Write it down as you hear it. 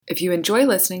If you enjoy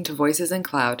listening to Voices in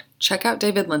Cloud, check out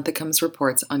David Linthickham's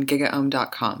reports on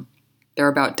GigaOM.com. They're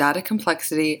about data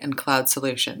complexity and cloud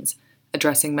solutions,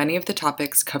 addressing many of the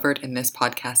topics covered in this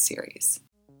podcast series.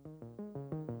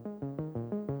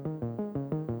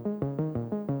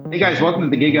 Hey guys, welcome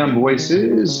to the GigaOM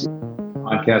Voices.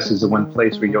 Podcast is the one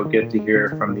place where you'll get to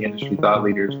hear from the industry thought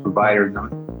leaders, providers,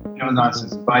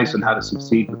 no-nonsense advice on how to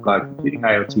succeed with cloud computing,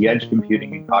 IoT, edge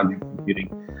computing, and cognitive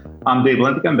computing. I'm Dave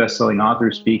Linthicum, best-selling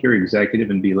author, speaker, executive,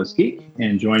 and B-list geek.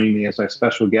 And joining me as our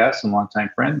special guest and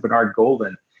longtime friend, Bernard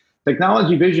Golden,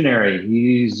 technology visionary.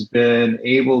 He's been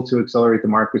able to accelerate the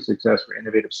market success for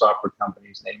innovative software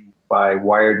companies, named by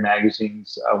Wired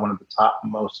Magazine's one of the top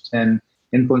most 10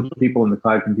 influential people in the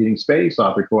cloud computing space,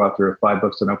 author, co-author of 5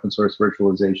 books on open source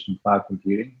virtualization and cloud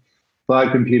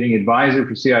computing advisor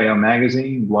for CIO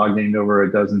Magazine, blog named over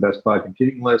a dozen best cloud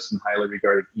computing lists, and highly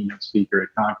regarded keynote speaker at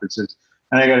conferences.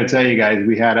 And I got to tell you guys,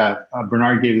 we had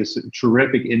Bernard gave this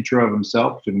terrific intro of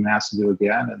himself, which I'm asked to do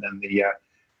again, and then the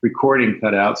recording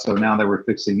cut out. So now that we're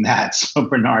fixing that. So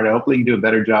Bernard, hopefully you can do a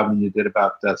better job than you did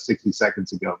about 60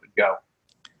 seconds ago, but go.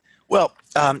 Well,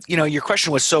 your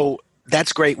question was, so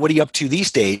that's great. What are you up to these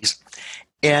days?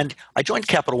 And I joined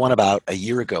Capital One about a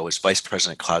year ago as Vice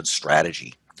President Cloud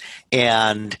Strategy.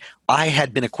 And I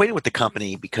had been acquainted with the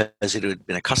company because it had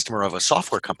been a customer of a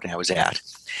software company I was at.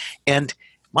 And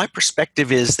my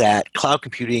perspective is that cloud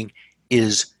computing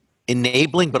is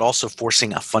enabling but also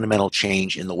forcing a fundamental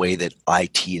change in the way that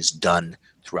IT is done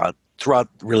throughout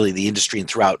really the industry and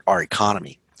throughout our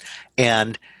economy.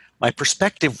 And my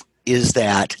perspective is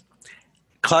that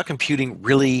cloud computing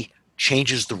really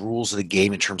changes the rules of the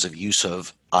game in terms of use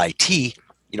of IT.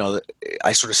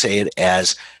 I sort of say it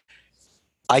as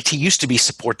IT used to be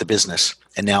support the business,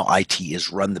 and now IT is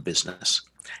run the business.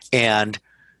 And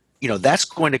that's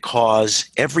going to cause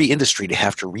every industry to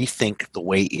have to rethink the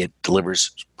way it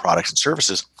delivers products and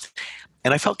services.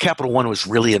 And I felt Capital One was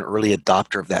really an early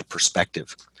adopter of that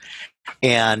perspective.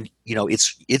 And,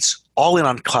 it's all in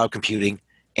on cloud computing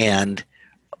and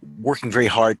working very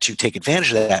hard to take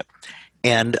advantage of that.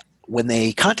 And when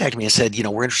they contacted me and said,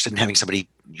 we're interested in having somebody,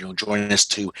 join us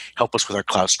to help us with our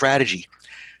cloud strategy,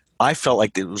 I felt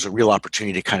like it was a real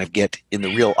opportunity to kind of get in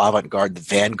the real avant-garde, the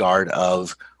vanguard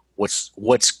of what's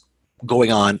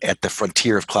going on at the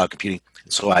frontier of cloud computing.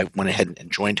 And so I went ahead and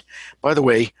joined. By the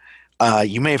way,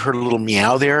 you may have heard a little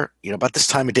meow there. About this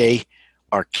time of day,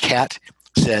 our cat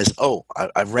says, "Oh,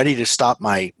 I'm ready to stop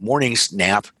my morning's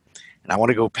nap, and I want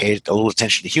to go pay a little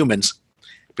attention to humans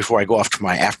before I go off to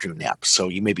my afternoon nap." So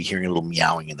you may be hearing a little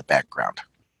meowing in the background.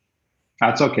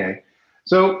 That's okay.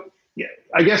 So yeah,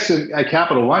 I guess at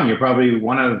Capital One, you're probably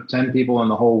one of 10 people in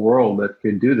the whole world that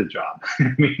could do the job.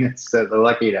 I mean, they're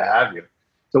lucky to have you.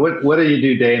 So what do you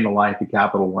do day in the life at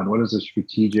Capital One? What does a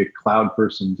strategic cloud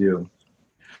person do?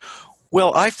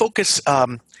 Well, I focus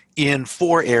in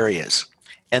 4 areas.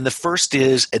 And the first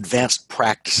is advanced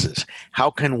practices.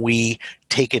 How can we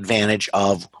take advantage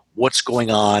of what's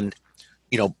going on,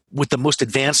 with the most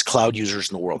advanced cloud users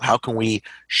in the world? How can we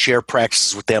share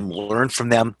practices with them, learn from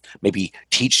them, maybe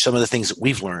teach some of the things that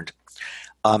we've learned?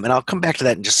 And I'll come back to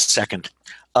that in just a second.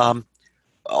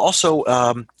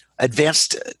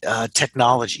 Advanced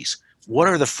technologies. What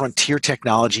are the frontier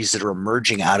technologies that are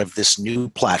emerging out of this new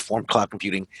platform, cloud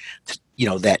computing,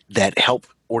 that help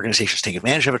organizations take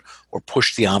advantage of it or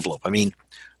push the envelope? I mean,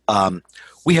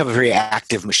 we have a very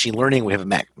active machine learning. We have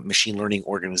a machine learning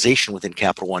organization within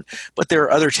Capital One, but there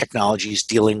are other technologies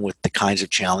dealing with the kinds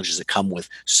of challenges that come with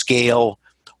scale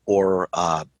or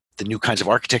the new kinds of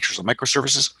architectures of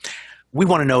microservices. We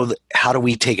want to know how do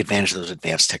we take advantage of those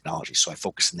advanced technologies. So I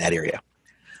focus in that area.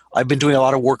 I've been doing a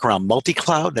lot of work around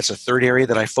multi-cloud. That's a third area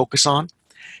that I focus on.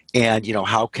 And,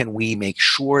 how can we make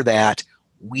sure that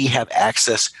we have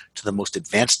access to the most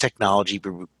advanced technology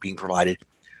being provided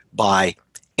by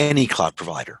any cloud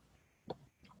provider?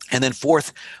 And then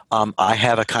fourth, I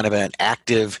have a kind of an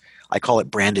active, I call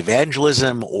it brand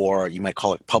evangelism, or you might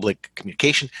call it public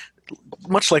communication,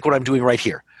 much like what I'm doing right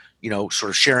here, sort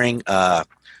of sharing kind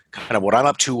of what I'm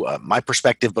up to, my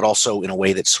perspective, but also in a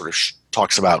way that sort of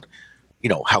talks about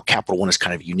how Capital One is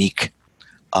kind of unique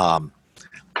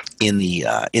in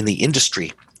the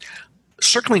industry.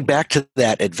 Circling back to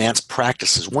that advanced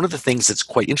practices, one of the things that's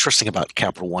quite interesting about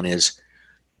Capital One is,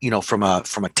 from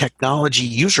a technology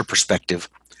user perspective,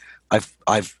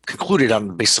 I've concluded on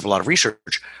the basis of a lot of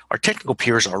research, our technical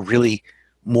peers are really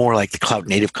more like the cloud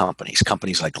native companies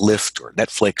like Lyft or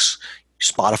Netflix,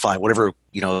 Spotify, whatever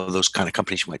those kind of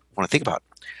companies you might want to think about.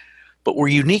 But we're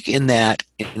unique in that,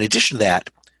 in addition to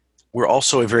that, we're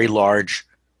also a very large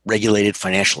regulated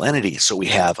financial entity. So we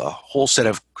have a whole set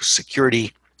of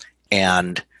security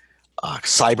and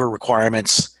cyber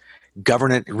requirements,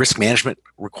 governance, risk management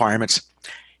requirements,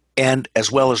 and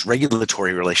as well as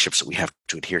regulatory relationships that we have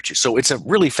to adhere to. So it's a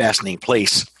really fascinating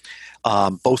place,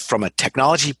 both from a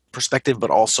technology perspective, but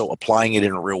also applying it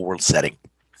in a real world setting.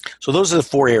 So those are the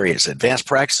 4 areas: advanced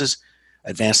practices,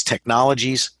 advanced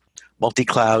technologies,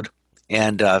 multi-cloud,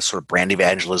 and sort of brand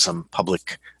evangelism,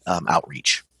 public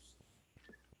outreach.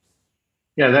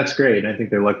 Yeah, that's great. I think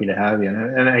they're lucky to have you.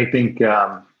 And I think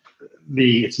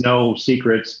it's no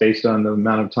secrets based on the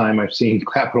amount of time I've seen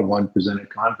Capital One present at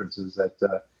conferences that,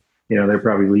 they're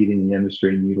probably leading the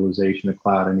industry in utilization of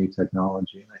cloud and new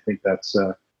technology. And I think that's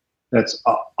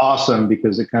awesome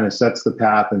because it kind of sets the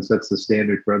path and sets the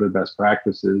standard for other best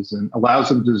practices and allows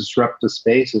them to disrupt the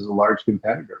space as a large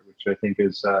competitor, which I think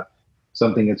is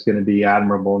something that's going to be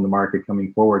admirable in the market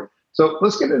coming forward. So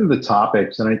let's get into the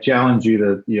topics, and I challenge you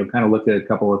to kind of look at a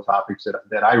couple of topics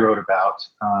that I wrote about.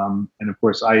 And of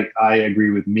course, I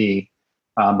agree with me,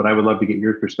 but I would love to get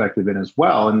your perspective in as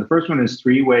well. And the first one is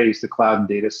 3 ways the cloud and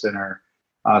data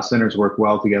centers work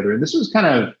well together. And this was kind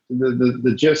of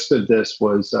the gist of this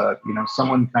was,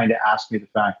 someone kind of asked me the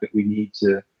fact that we need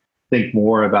to think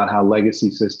more about how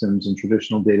legacy systems and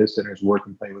traditional data centers work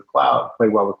and play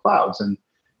well with clouds. And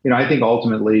I think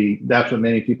ultimately that's what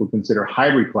many people consider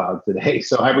hybrid cloud today.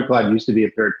 So hybrid cloud used to be a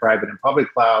paired private and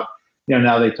public cloud.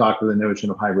 Now they talk of the notion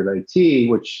of hybrid IT,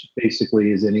 which basically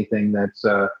is anything that's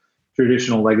a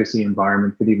traditional legacy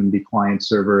environment, could even be client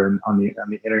server and on the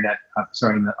internet,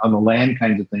 on the LAN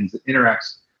kinds of things that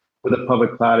interacts with a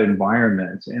public cloud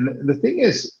environment. And the thing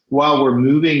is, while we're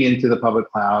moving into the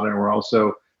public cloud and we're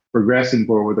also progressing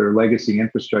forward with our legacy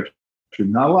infrastructure,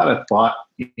 not a lot of thought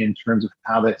in terms of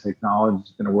how that technology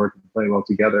is going to work and play well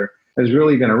together has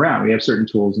really been around. We have certain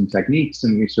tools and techniques,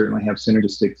 and we certainly have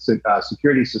synergistic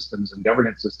security systems and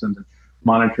governance systems and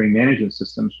monitoring management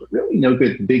systems, but really no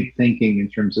good big thinking in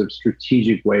terms of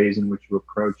strategic ways in which to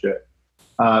approach it.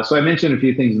 So I mentioned a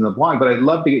few things in the blog, but I'd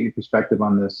love to get your perspective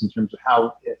on this in terms of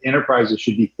how enterprises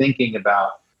should be thinking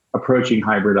about approaching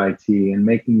hybrid IT and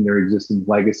making their existing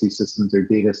legacy systems, their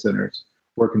data centers,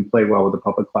 work and play well with the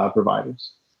public cloud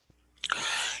providers.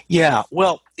 Yeah,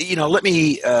 well, let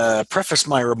me preface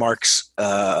my remarks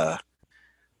by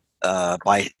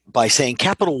saying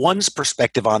Capital One's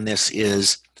perspective on this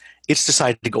is it's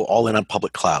decided to go all in on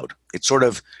public cloud. It's sort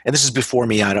of, and this is before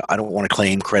me. I don't want to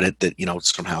claim credit that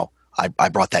somehow I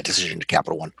brought that decision to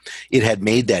Capital One. It had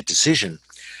made that decision,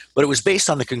 but it was based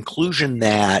on the conclusion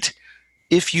that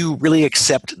if you really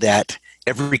accept that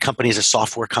every company is a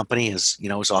software company, is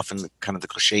often kind of the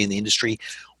cliche in the industry,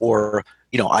 or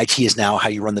IT is now how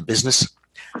you run the business.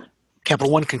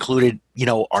 Capital One concluded,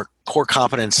 our core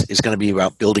competence is going to be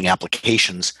about building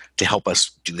applications to help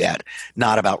us do that,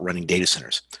 not about running data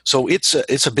centers. So it's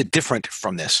a bit different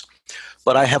from this.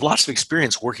 But I have lots of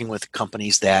experience working with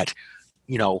companies that,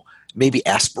 maybe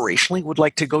aspirationally would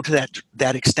like to go to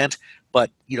that extent, but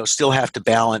still have to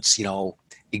balance,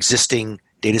 existing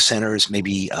data centers,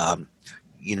 maybe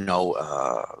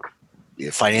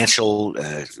financial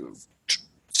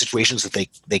situations that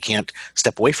they can't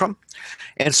step away from.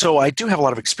 And so I do have a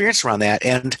lot of experience around that.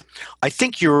 And I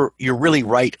think you're really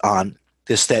right on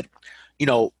this, that,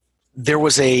 there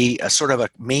was a sort of a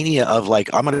mania of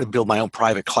like, I'm going to build my own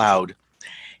private cloud.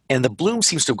 And the bloom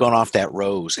seems to have gone off that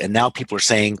rose. And now people are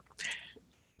saying,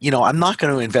 I'm not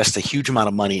going to invest a huge amount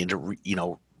of money into,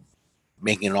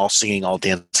 making an all singing, all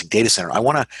dancing data center. I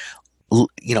want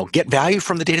to, get value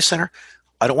from the data center.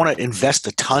 I don't want to invest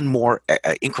a ton more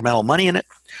incremental money in it.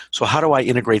 So how do I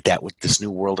integrate that with this new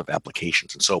world of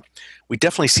applications? And so we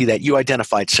definitely see that. You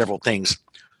identified several things,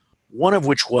 one of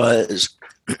which was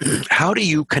how do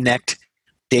you connect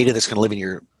data that's going to live in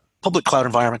your public cloud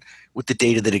environment with the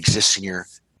data that exists in your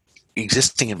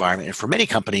existing environment? And for many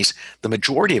companies, the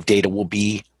majority of data will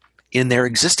be in their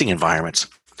existing environments.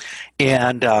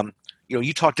 And,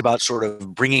 you talked about sort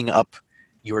of bringing up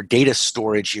your data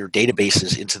storage, your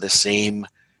databases into the same,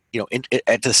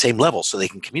 at the same level so they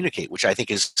can communicate, which I think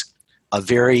is a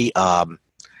very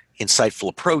insightful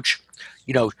approach.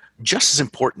 Just as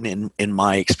important in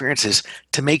my experience is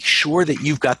to make sure that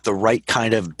you've got the right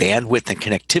kind of bandwidth and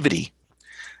connectivity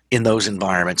in those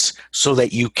environments so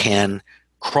that you can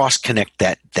cross-connect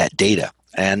that data.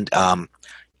 And,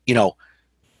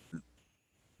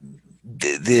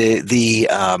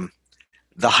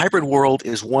 the hybrid world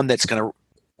is one that's going to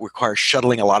require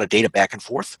shuttling a lot of data back and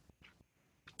forth.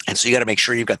 And so you got to make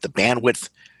sure you've got the bandwidth,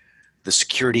 the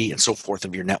security, and so forth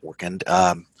of your network. And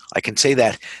I can say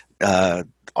that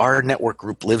our network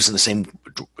group lives in the same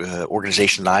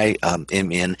organization I am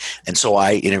in, and so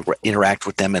I interact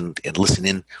with them and listen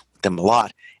in with them a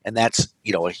lot. And that's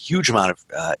a huge amount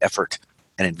of effort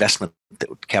and investment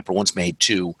that Capital One's made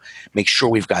to make sure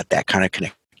we've got that kind of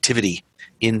connectivity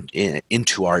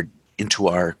into our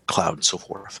cloud and so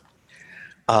forth.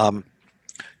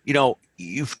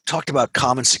 You've talked about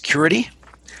common security.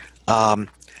 A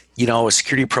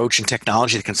security approach and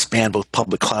technology that can span both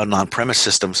public cloud and on-premise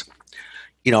systems.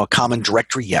 A common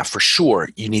directory, yeah, for sure,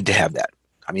 you need to have that.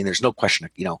 I mean, there's no question.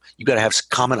 You got to have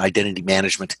common identity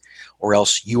management, or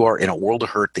else you are in a world of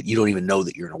hurt that you don't even know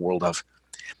that you're in a world of.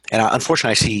 And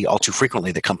unfortunately, I see all too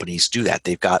frequently that companies do that.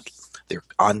 They've got their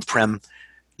on-prem,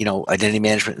 identity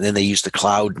management, and then they use the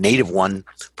cloud native one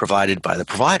provided by the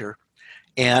provider,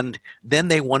 and then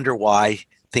they wonder why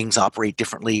things operate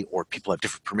differently, or people have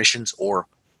different permissions, or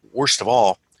worst of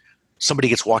all, somebody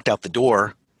gets walked out the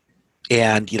door,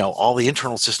 and all the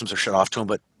internal systems are shut off to them,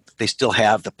 but they still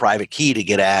have the private key to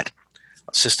get at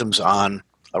systems on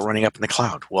running up in the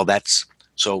cloud. Well,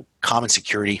 so common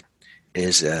security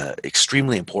is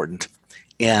extremely important.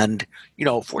 And,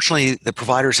 fortunately, the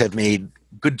providers have made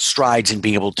good strides in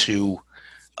being able to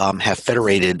have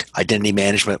federated identity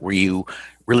management, where you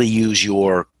really use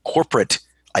your corporate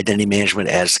identity management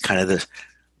as kind of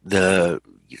the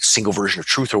single version of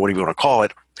truth, or whatever you want to call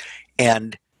it,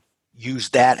 and use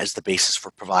that as the basis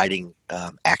for providing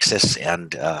access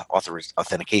and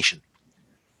authentication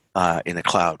in the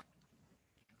cloud.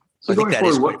 So going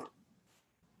forward,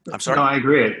 I'm sorry. No, I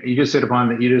agree. You just hit upon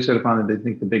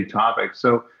the big topic.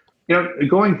 So,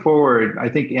 going forward, I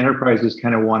think enterprises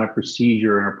kind of want a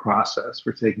procedure and a process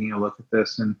for taking a look at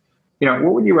this. And,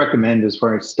 what would you recommend as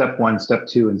far as step 1, step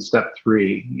 2, and step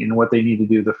 3, what they need to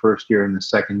do the first year and the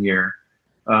second year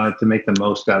to make the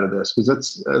most out of this?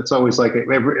 Because it's always like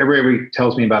everybody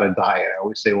tells me about a diet. I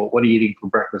always say, well, what are you eating for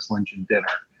breakfast, lunch, and dinner?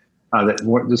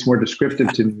 That's more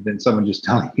descriptive to me than someone just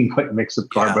telling me what mix of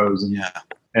carbos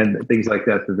and things like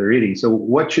that they're eating. So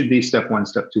what should be step 1,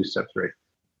 step 2, step 3?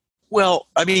 Well,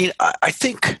 I mean, I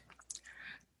think,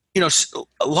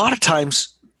 a lot of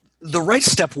times the right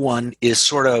step 1 is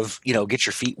sort of, get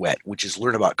your feet wet, which is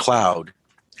learn about cloud.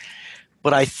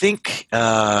 But I think,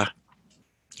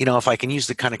 if I can use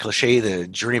the kind of cliche, the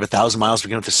journey of 1,000 miles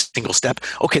begin with a single step.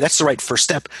 Okay, that's the right first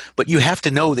step. But you have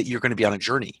to know that you're going to be on a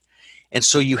journey. And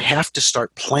so you have to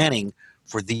start planning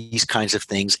for these kinds of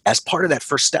things as part of that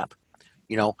first step.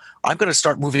 I'm going to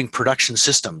start moving production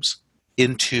systems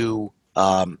into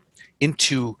a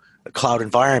cloud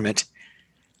environment.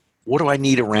 What do I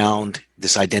need around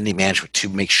this identity management to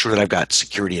make sure that I've got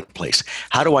security in place?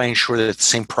 How do I ensure that the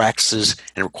same practices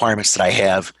and requirements that I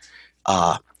have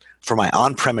for my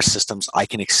on-premise systems, I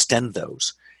can extend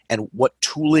those? And what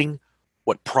tooling,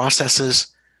 what processes,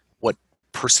 what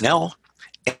personnel,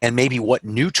 and maybe what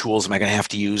new tools am I going to have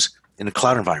to use in the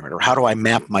cloud environment? Or how do I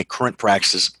map my current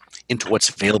practices into what's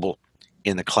available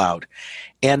in the cloud?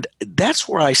 And that's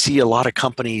where I see a lot of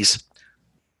companies,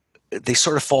 they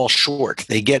sort of fall short.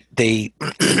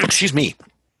 Excuse me,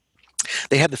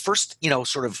 they have the first,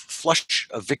 sort of flush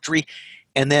of victory,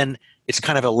 and then it's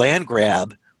kind of a land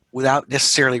grab without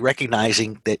necessarily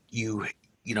recognizing that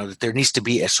that there needs to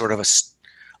be a sort of a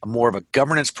more of a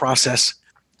governance process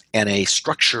and a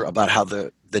structure about how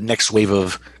the next wave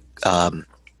of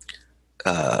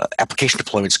application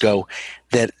deployments go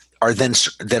that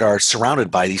are surrounded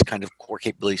by these kind of core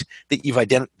capabilities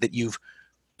that you've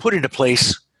put into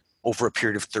place over a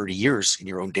period of 30 years in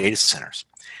your own data centers.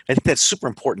 I think that's super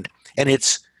important, and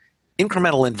it's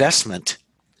incremental investment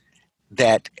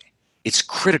that it's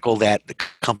critical that the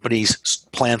companies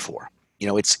plan for.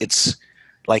 It's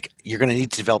like you're going to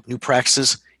need to develop new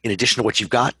practices in addition to what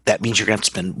you've got. That means you're going to have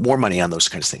to spend more money on those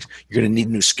kinds of things. You're going to need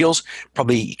new skills.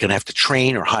 Probably you're going to have to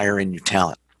train or hire in new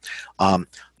talent.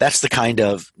 That's the kind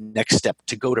of next step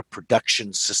to go to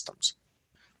production systems.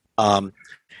 And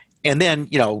then,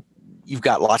 you've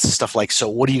got lots of stuff like, so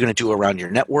what are you going to do around your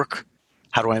network?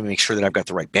 How do I make sure that I've got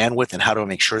the right bandwidth? And how do I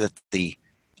make sure that the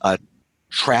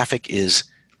traffic is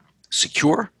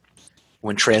secure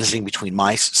when transiting between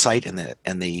my site and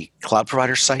the cloud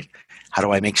provider site? How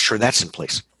do I make sure that's in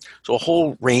place? So a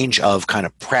whole range of kind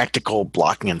of practical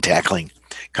blocking and tackling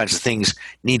kinds of things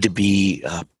need to be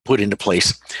put into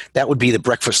place. That would be the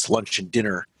breakfast, lunch, and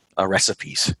dinner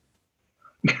recipes.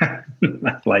 I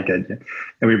like it,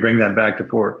 and we bring that back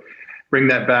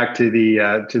to the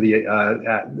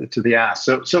ask.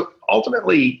 So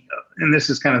ultimately, and this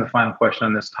is kind of the final question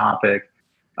on this topic.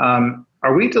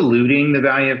 Are we diluting the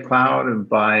value of cloud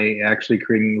by actually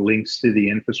creating links to the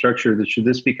infrastructure? Should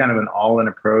this be kind of an all-in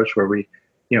approach where we,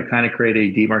 kind of create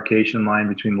a demarcation line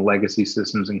between the legacy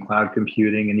systems and cloud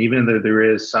computing? And even though there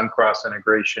is some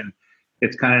cross-integration,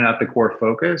 it's kind of not the core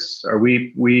focus. Are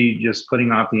we just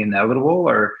putting off the inevitable,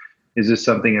 or is this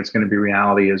something that's going to be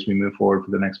reality as we move forward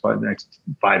for the next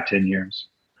 5, 10 years?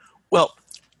 Well,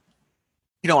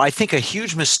 I think a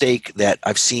huge mistake that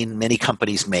I've seen many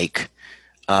companies make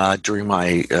during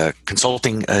my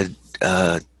consulting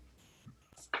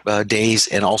days,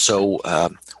 and also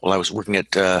while I was working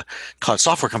at cloud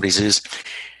software companies, is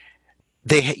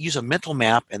they use a mental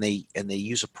map, and they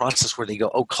use a process where they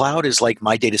go, oh, cloud is like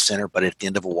my data center, but at the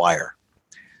end of a wire.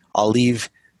 I'll leave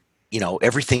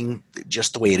everything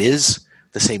just the way it is,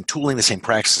 the same tooling, the same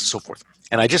practice, and so forth.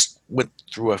 And I just went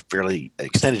through a fairly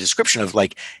extended description of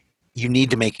you need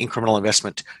to make incremental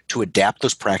investment to adapt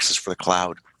those practices for the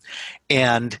cloud.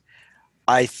 And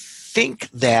I think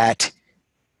that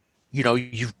you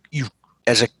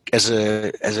as a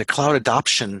cloud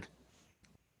adopter,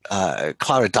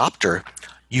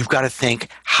 you've got to think,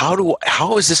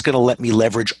 how is this going to let me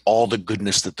leverage all the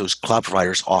goodness that those cloud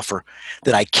providers offer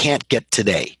that I can't get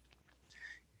today?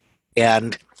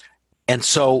 And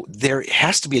so there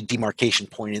has to be a demarcation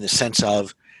point in the sense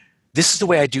of, this is the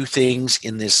way I do things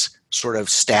in this sort of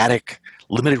static,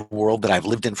 limited world that I've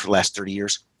lived in for the last 30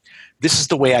 years. This is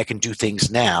the way I can do things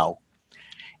now.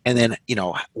 And then,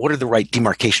 what are the right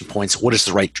demarcation points? What is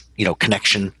the right,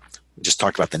 connection? We just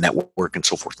talked about the network and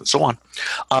so forth and so on.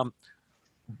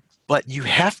 But you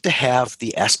have to have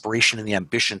the aspiration and the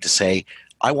ambition to say,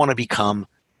 I want to become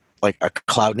like a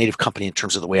cloud native company in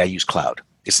terms of the way I use cloud.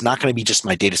 It's not going to be just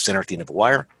my data center at the end of a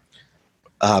wire.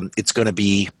 It's going to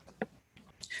be,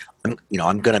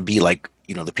 I'm going to be like,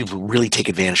 the people who really take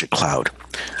advantage of cloud.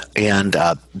 And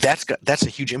that's a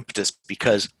huge impetus,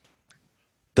 because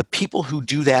the people who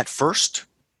do that first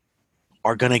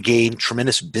are going to gain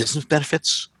tremendous business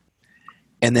benefits,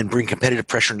 and then bring competitive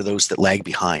pressure into those that lag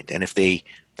behind. And if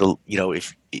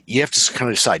if you have to kind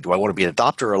of decide, do I want to be an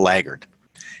adopter or a laggard?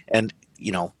 And,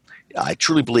 I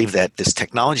truly believe that this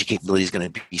technology capability is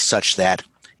going to be such that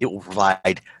it will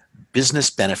provide business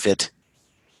benefit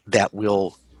that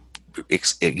will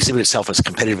exhibit itself as a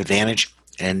competitive advantage.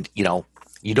 And, you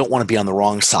don't want to be on the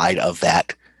wrong side of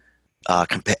that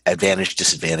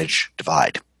advantage-disadvantage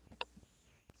divide.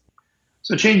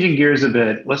 So changing gears a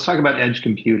bit, let's talk about edge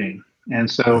computing. And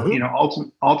so,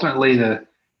 ultimately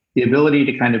the ability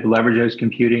to kind of leverage edge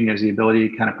computing is the ability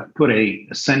to kind of put a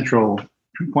central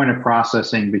point of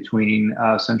processing between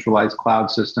a centralized cloud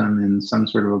system and some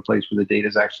sort of a place where the data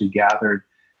is actually gathered.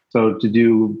 So to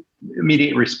do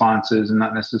immediate responses and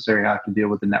not necessarily have to deal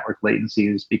with the network latency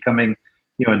is becoming,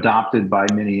 adopted by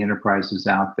many enterprises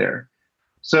out there.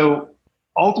 So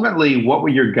ultimately, what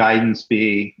would your guidance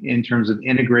be in terms of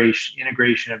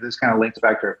integration of this? Kind of links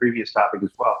back to our previous topic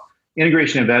as well.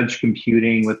 Integration of edge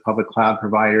computing with public cloud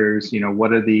providers.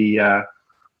 What are the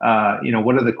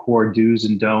what are the core do's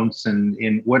and don'ts,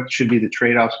 and what should be the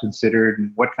trade-offs considered,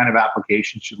 and what kind of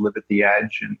applications should live at the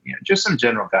edge, and just some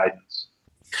general guidance.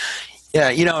 Yeah,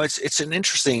 it's an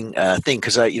interesting thing,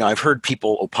 because I've heard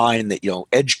people opine that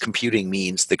edge computing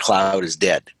means the cloud is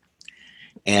dead,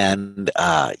 and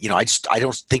I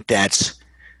don't think that's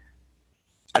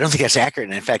accurate.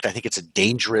 And in fact, I think it's a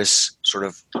dangerous sort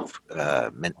of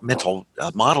mental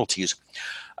model to use.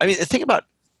 I mean, the thing about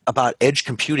edge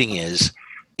computing is,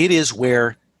 it is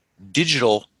where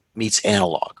digital meets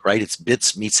analog, right? It's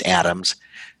bits meets atoms.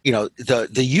 The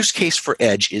use case for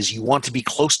edge is you want to be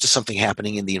close to something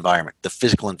happening in the environment, the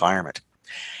physical environment.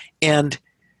 And,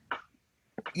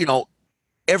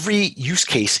 every use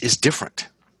case is different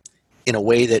in a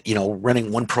way that,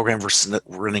 running one program versus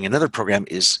running another program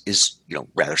is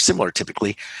rather similar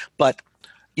typically. But,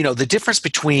 the difference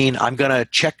between I'm going to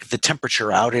check the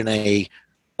temperature out in a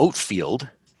oat field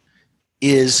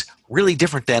is really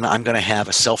different than I'm going to have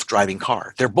a self-driving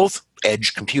car. They're both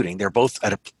edge computing. They're both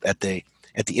at the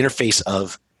interface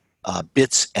of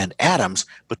bits and atoms,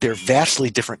 but they're vastly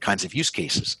different kinds of use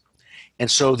cases. And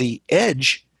so the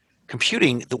edge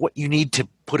computing, what you need to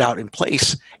put out in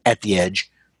place at the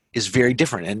edge is very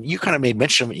different. And you kind of made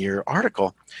mention of it in your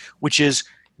article, which is,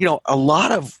 a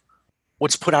lot of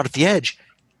what's put out at the edge,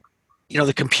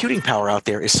 the computing power out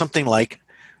there is something like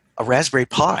a Raspberry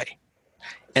Pi.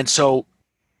 And so,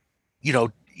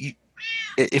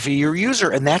 if you're a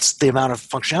user and that's the amount of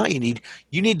functionality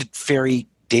you need to ferry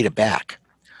data back.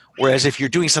 Whereas if you're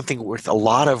doing something with a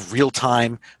lot of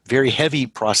real-time, very heavy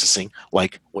processing,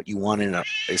 like what you want in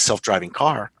a self-driving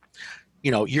car,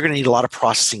 you're going to need a lot of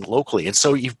processing locally. And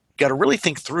so you've got to really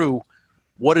think through,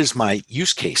 what is my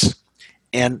use case?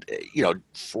 And,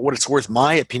 for what it's worth,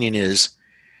 my opinion is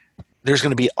there's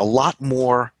going to be a lot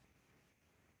more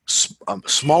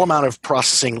small amount of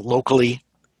processing locally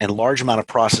and large amount of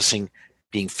processing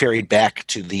being ferried back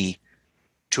to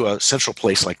a central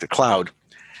place like the cloud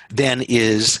than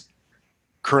is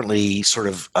currently sort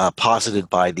of posited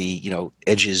by the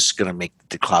edge is going to make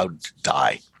the cloud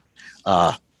die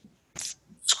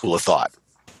school of thought.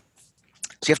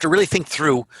 So you have to really think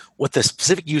through what the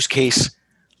specific use case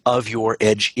of your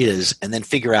edge is, and then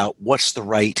figure out what's the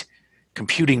right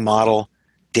computing model,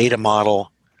 data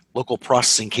model, local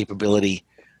processing capability,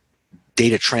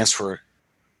 data transfer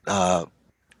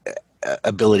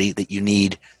ability that you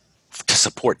need to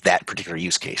support that particular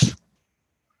use case.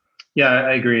 Yeah,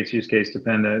 I agree. It's use case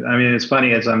dependent. I mean, it's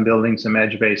funny as I'm building some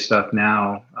edge-based stuff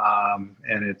now,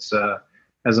 and it's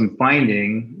as I'm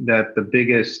finding that the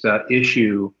biggest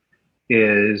issue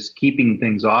is keeping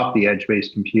things off the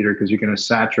edge-based computer, because you're going to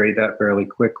saturate that fairly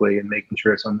quickly, and making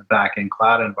sure it's on the back-end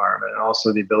cloud environment, and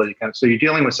also the ability to so you're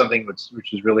dealing with something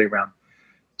which is really around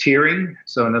tiering.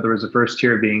 So in other words, the first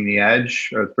tier being the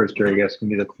edge, or the first tier, I guess, can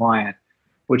be the client,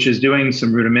 which is doing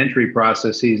some rudimentary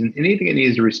processes, and anything it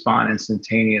needs to respond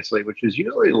instantaneously, which is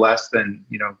usually less than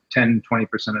 10,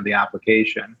 20% of the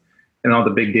application. And all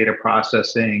the big data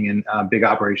processing and big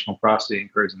operational processing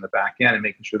occurs in the back end, and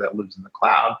making sure that lives in the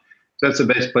cloud. So that's the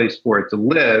best place for it to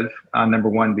live, number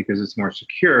one, because it's more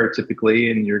secure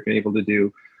typically, and you're able to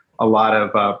do a lot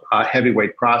of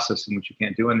heavyweight processing, which you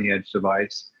can't do on the edge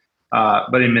device.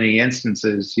 But in many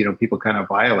instances, people kind of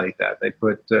violate that. They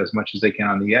put as much as they can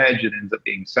on the edge. It ends up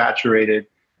being saturated,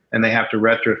 and they have to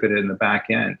retrofit it in the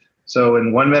back end. So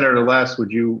in 1 minute or less, what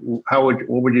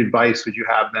advice would you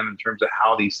have them in terms of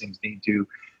how these things need to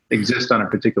exist on a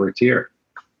particular tier?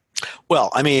 Well,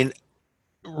 I mean,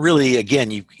 really, again,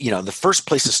 the first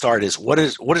place to start is what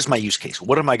is my use case?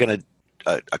 What am I going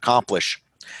to accomplish?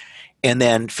 And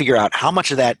then figure out how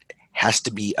much of that has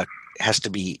to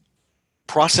be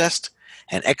processed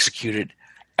and executed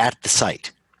at the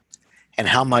site, and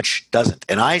how much doesn't.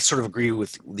 And I sort of agree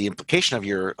with the implication of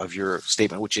your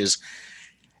statement, which is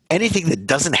anything that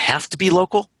doesn't have to be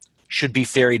local should be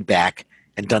ferried back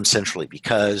and done centrally,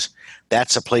 because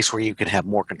that's a place where you can have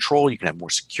more control, you can have more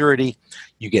security,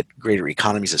 you get greater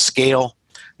economies of scale.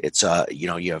 It's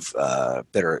you have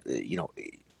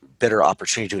better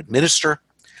opportunity to administer,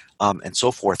 and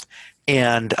so forth.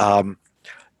 And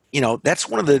that's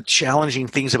one of the challenging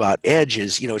things about edge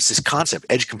is, it's this concept,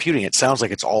 edge computing. It sounds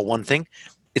like it's all one thing.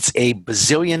 It's a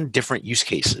bazillion different use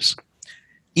cases,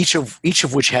 each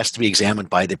of which has to be examined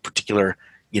by the particular,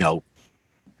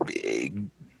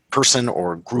 person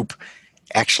or group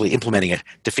actually implementing it,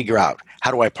 to figure out,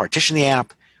 how do I partition the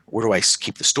app? Where do I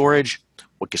keep the storage?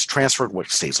 What gets transferred? What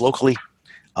stays locally?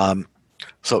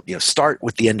 So start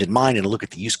with the end in mind and look at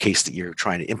the use case that you're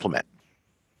trying to implement.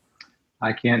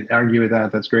 I can't argue with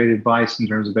that. That's great advice in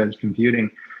terms of edge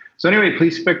computing. So anyway,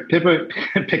 please pick up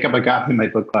a copy of my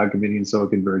book, Cloud Computing and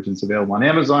Silicon Convergence, available on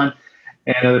Amazon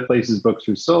and other places books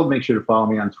are sold. Make sure to follow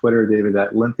me on Twitter,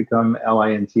 David@Linthicum,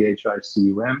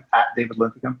 LINTHICUM,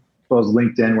 @DavidLinthicum, as well as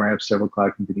LinkedIn, where I have several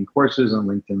cloud computing courses on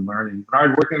LinkedIn Learning.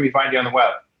 Bernard, where can we find you on the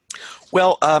web?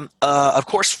 Well, of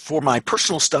course, for my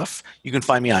personal stuff, you can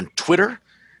find me on Twitter,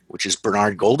 which is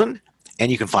Bernard Golden,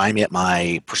 and you can find me at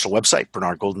my personal website,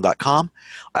 bernardgolden.com.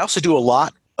 I also do a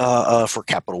lot for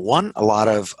Capital One, a lot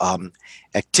of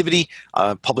activity,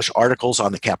 publish articles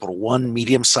on the Capital One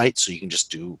Medium site, so you can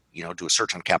just do a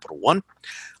search on Capital One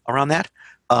around that.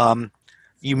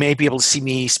 You may be able to see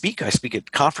me speak. I speak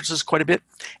at conferences quite a bit,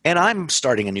 and I'm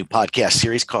starting a new podcast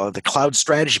series called the Cloud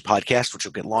Strategy Podcast, which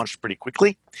will get launched pretty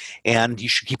quickly, and you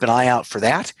should keep an eye out for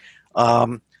that,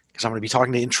 because I'm going to be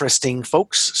talking to interesting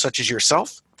folks such as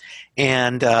yourself,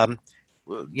 and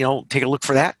take a look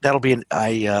for that. That'll be,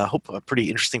 I hope, a pretty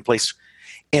interesting place,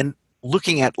 and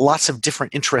looking at lots of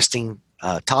different interesting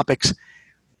topics,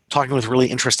 talking with really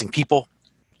interesting people,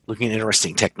 looking at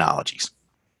interesting technologies.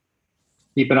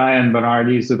 Keep an eye on Bernard.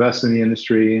 He's the best in the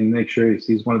industry, and make sure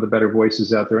he's one of the better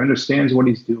voices out there, understands what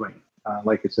he's doing.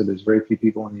 Like I said, there's very few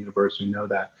people in the universe who know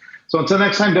that. So until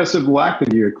next time, best of luck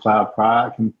with your cloud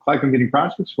computing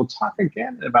projects. We'll talk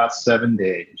again in about 7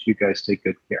 days. You guys take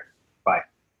good care. Bye.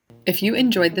 If you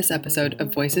enjoyed this episode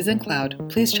of Voices in Cloud,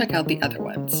 please check out the other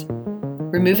ones.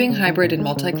 Removing hybrid and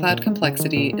multi-cloud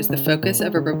complexity is the focus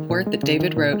of a report that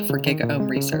David wrote for GigaOM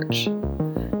Research.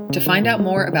 To find out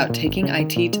more about taking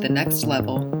IT to the next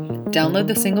level, download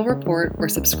the single report or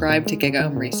subscribe to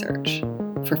GigaOM Research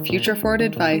for future forward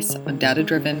advice on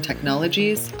data-driven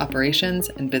technologies, operations,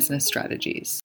 and business strategies.